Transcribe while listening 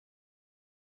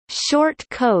Short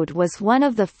code was one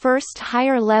of the first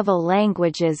higher-level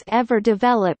languages ever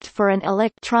developed for an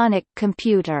electronic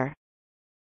computer.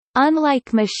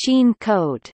 Unlike machine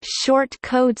code, short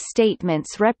code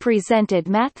statements represented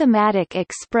mathematic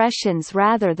expressions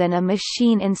rather than a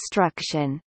machine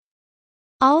instruction.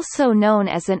 Also known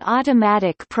as an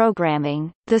automatic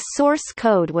programming, the source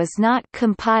code was not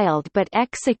compiled but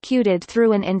executed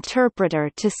through an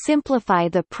interpreter to simplify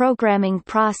the programming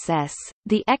process.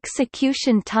 The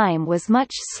execution time was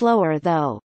much slower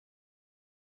though.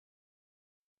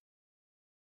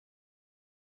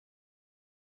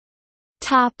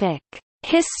 Topic: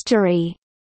 History.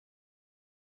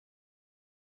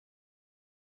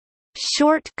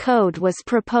 Short code was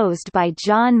proposed by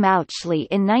John Mauchly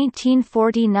in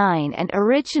 1949 and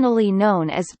originally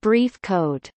known as brief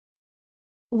code.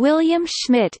 William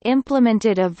Schmidt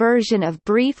implemented a version of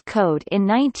brief code in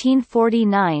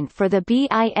 1949 for the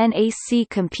BINAC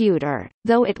computer,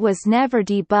 though it was never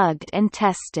debugged and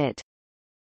tested.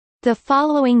 The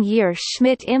following year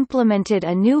Schmidt implemented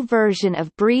a new version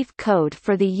of brief code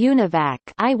for the UNIVAC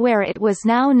I where it was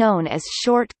now known as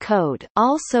short code,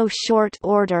 also short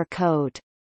order code.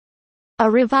 A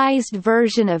revised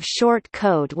version of short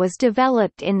code was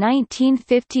developed in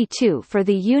 1952 for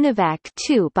the UNIVAC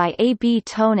II by A. B.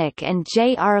 Tonick and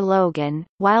J. R. Logan.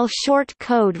 While short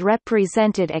code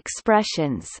represented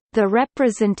expressions, the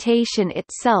representation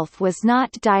itself was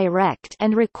not direct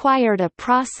and required a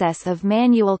process of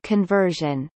manual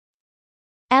conversion.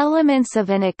 Elements of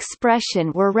an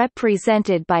expression were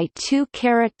represented by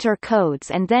 2-character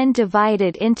codes and then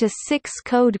divided into 6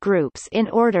 code groups in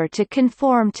order to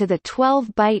conform to the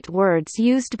 12-byte words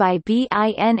used by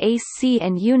BINAC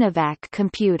and UNIVAC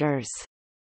computers.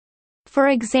 For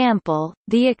example,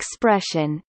 the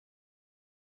expression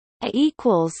A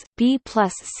equals B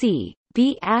plus C,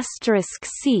 B asterisk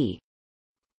C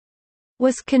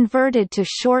was converted to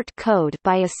short code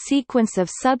by a sequence of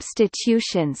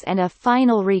substitutions and a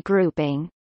final regrouping.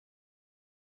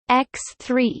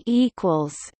 X3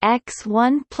 equals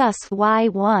X1 plus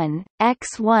Y1,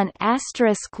 X1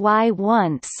 asterisk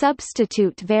Y1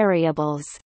 substitute variables.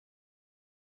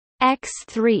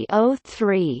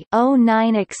 X3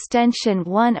 09 extension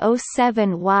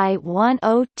 107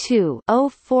 Y1 02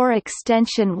 04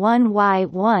 extension 1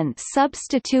 Y1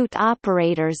 substitute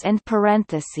operators and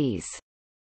parentheses.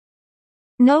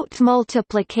 Note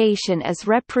multiplication is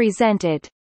represented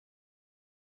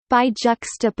by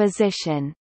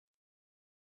juxtaposition.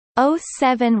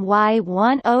 07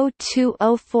 Y1 02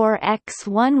 04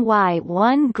 X1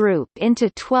 Y1 group into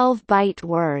 12-byte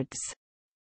words.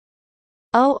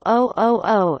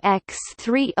 0000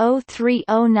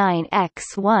 X30309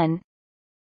 X1.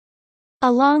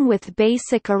 Along with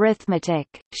basic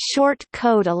arithmetic, short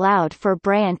code allowed for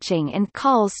branching and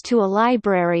calls to a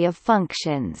library of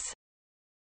functions.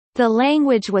 The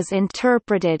language was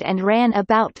interpreted and ran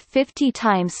about 50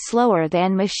 times slower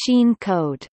than machine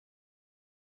code.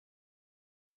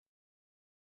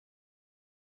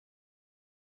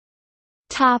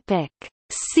 Topic: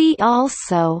 See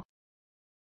also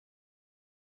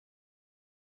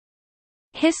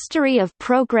History of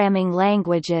programming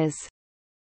languages.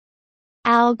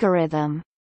 Algorithm